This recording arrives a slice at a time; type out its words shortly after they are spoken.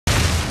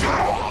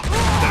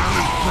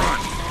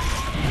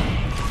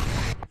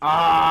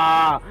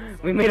Ah,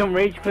 we made him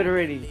rage quit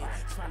already.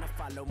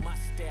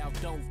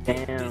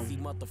 Damn. See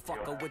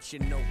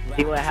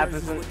what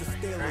happens when you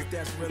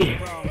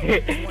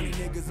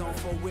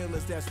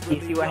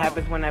see what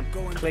happens when I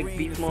click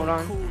beast mode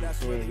on? Yeah,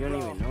 you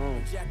don't even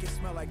know.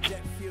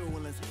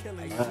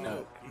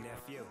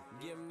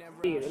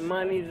 The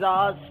money's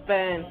all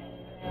spent.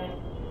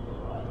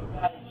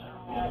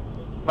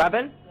 What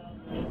happened?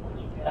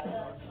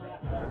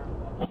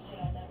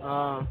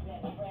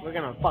 We're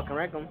gonna fucking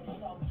wreck them.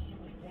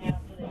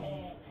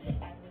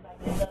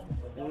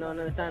 No,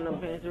 no, it's not no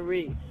pants to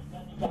read.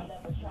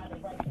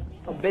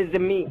 A busy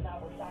me.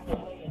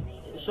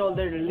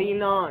 Shoulder to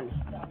lean on.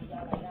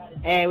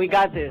 Hey, we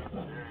got this.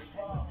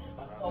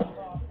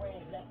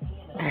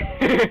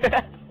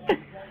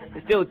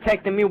 Still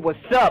texting me,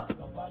 what's up?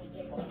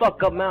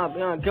 Fuck up,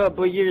 man, a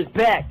couple years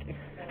back.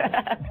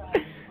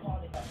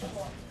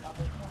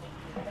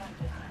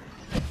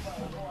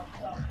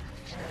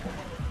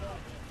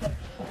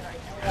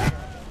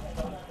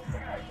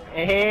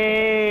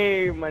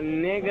 Hey, my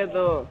nigga,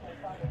 though.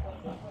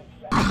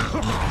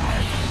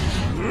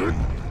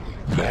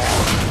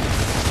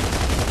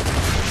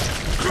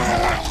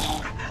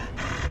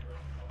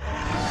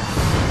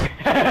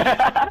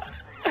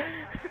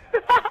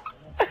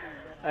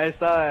 I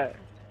saw it.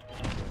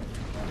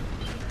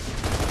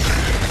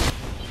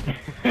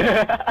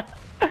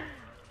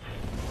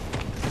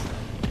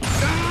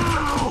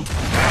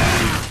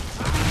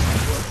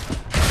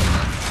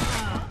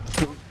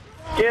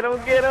 Get him,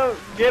 get him,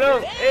 get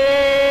him!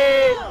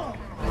 Hey!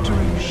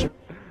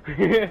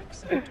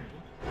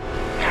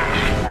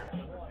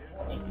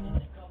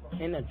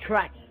 In a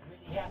track.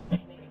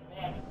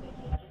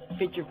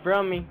 Picture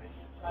from me.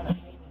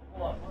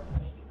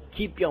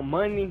 Keep your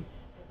money.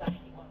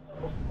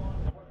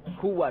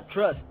 Who I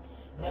trust.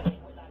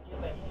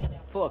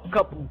 For a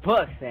couple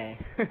bucks, eh?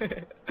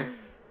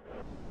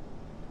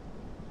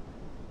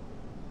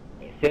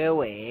 It's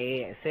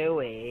away, it's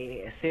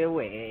away, it's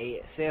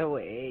away, it's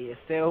away,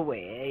 it's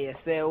away,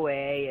 it's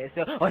away, it's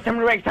away. Oh, time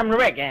to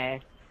wreck, eh?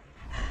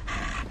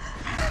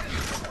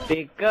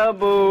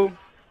 Peekaboo.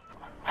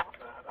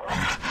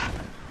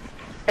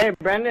 Hey,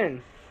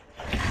 Brandon.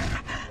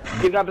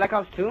 You got Black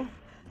Ops 2?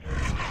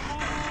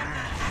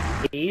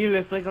 Hey,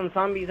 let's play some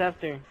zombies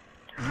after.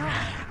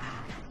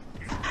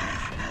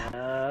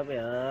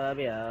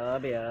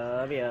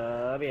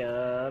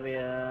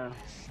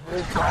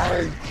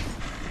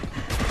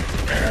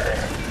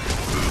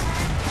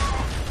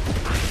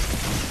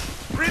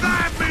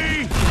 Revive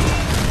me!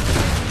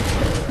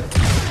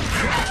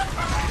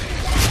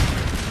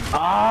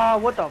 Ah,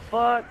 what the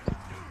fuck?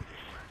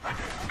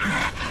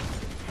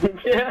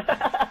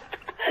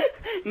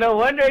 No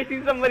wonder I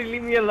see somebody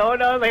leave me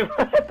alone. I was like,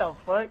 what the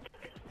fuck?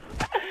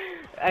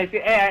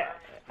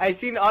 I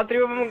seen all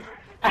three of them.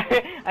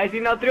 I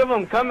seen all three of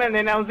them come, and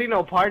then I don't see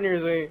no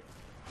partners. Wait.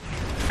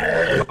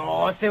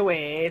 Oh, it's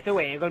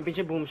away, gonna pinch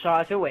a boom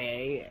shot, it's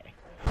away.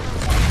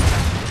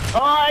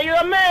 Oh, you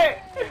a man!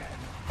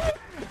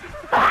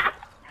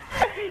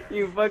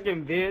 You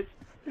fucking bitch.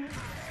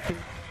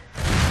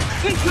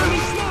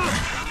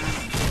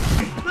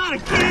 Not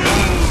again!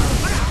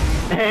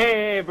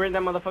 Hey, burn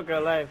that motherfucker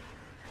alive.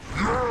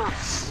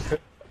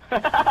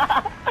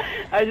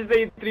 I just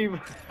ate 3.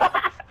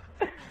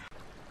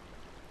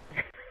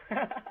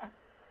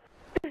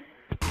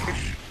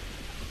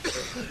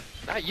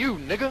 Not you,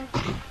 nigga.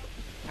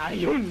 Not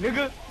you,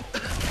 nigga.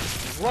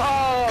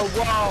 Whoa,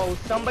 whoa.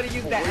 Somebody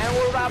use that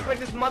N-word rapper,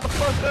 this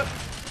motherfucker.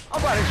 I'm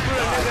about to shoot a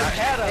nigga's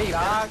head up, hey,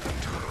 dog.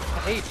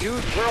 Hey,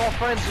 dude, we're all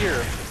friends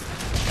here.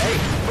 Hey,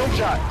 boom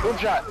shot, boom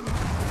shot.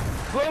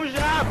 Boom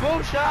shot,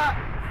 boom shot.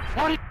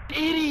 What an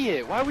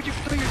idiot. Why would you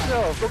kill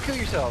yourself? Go kill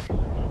yourself.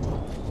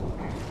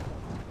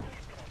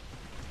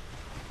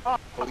 Oh,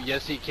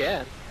 yes, he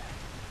can.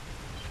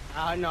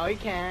 Oh, no, he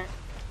can't.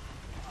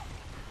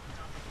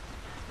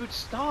 Dude,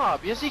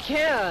 stop. Yes, he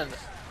can.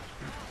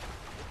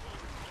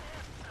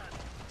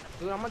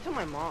 Dude, I'm gonna tell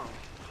my mom.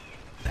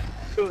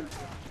 Dude.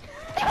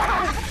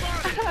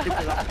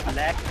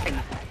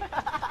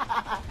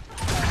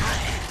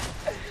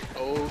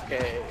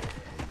 Okay.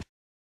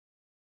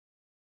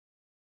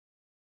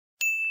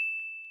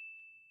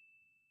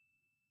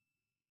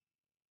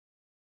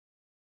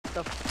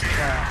 The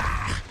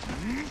fuck?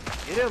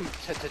 Get him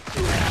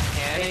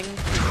tanning.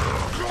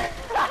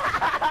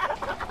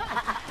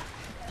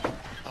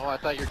 Oh, I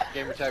thought your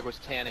gamer tag was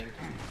tanning.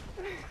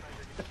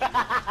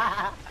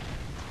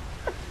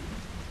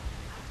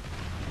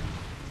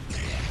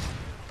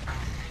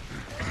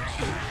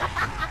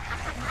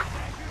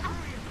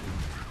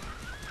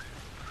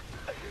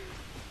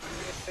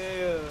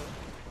 Ew.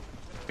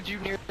 Would you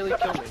nearly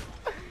kill me?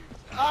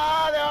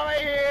 Oh, they're over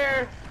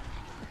here!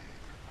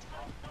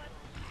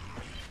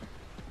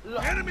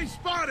 Enemy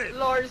spotted!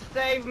 Lord,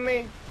 save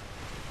me!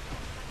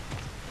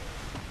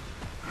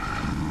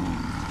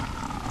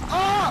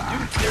 Oh!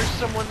 Dude, there's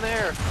someone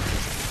there!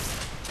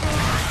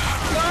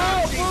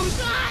 No! Boom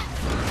shot!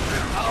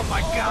 Oh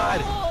my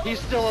god! He's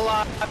still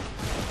alive!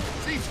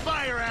 Cease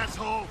fire,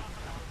 asshole!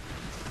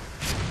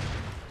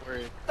 Where are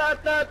you?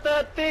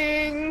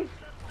 Da-da-da-ding!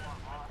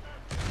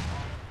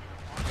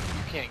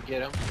 can't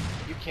get him.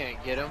 You can't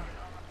get him.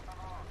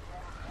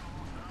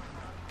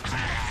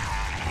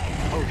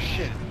 Oh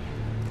shit.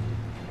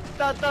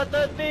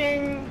 The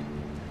thing.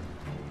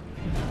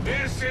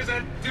 This is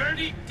a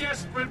dirty,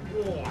 desperate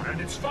war, and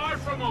it's far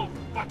from over.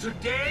 But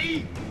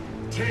today,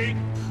 take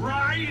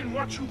pride in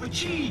what you've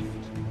achieved.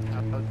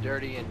 How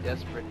dirty and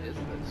desperate is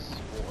this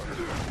war?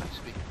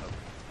 Speaking of.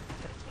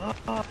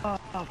 Oh,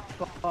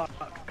 fuck.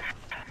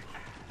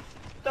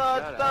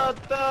 Shut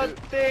up, The dude.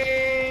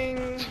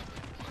 thing.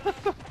 What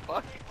the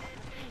fuck?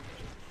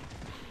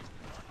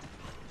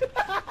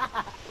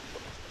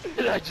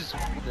 Did I just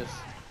win this?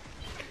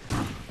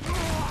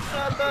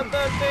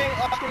 The thing.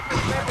 Oh,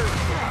 remember.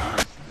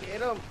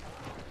 Get him.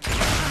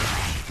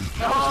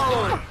 I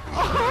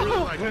really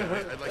like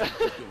that. I'd like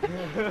to keep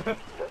doing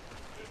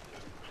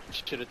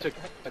Should have took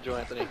Joe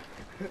Anthony.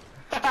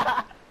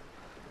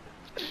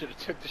 Should have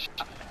took the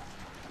shot.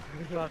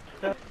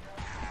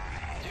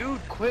 Dude,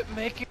 quit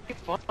making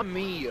fun of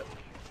me.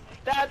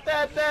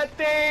 The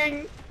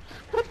thing.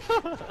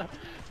 Got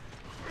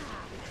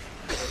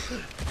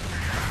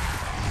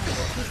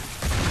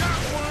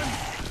one!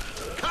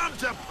 Come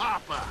to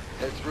Papa!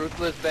 It's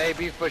ruthless,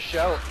 baby, for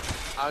show.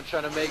 I'm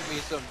trying to make me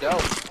some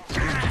dope.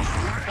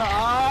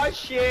 Oh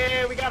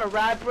shit, we got a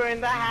rapper in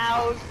the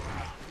house.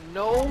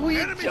 No, we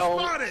Enemy don't.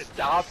 spotted.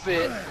 Stop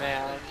it,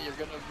 man. You're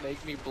gonna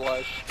make me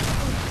blush.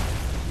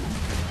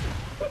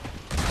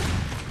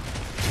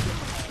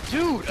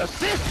 Dude,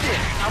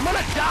 assistant! I'm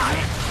gonna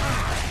die!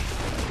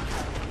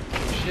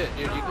 Shit,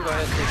 dude, you can go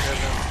ahead and take care of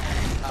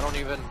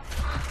him.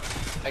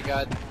 I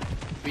got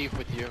beef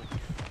with you.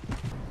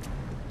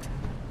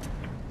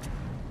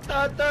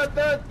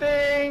 The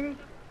thing.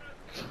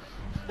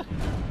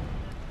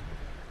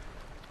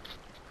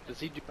 Does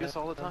he do this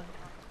all the time?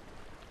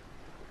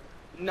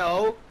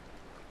 No.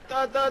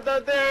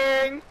 The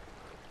thing.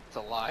 It's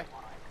a lie.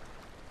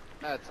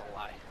 That's a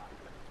lie.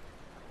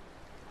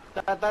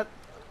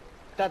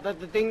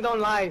 The thing don't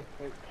lie.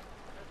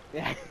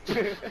 Yeah.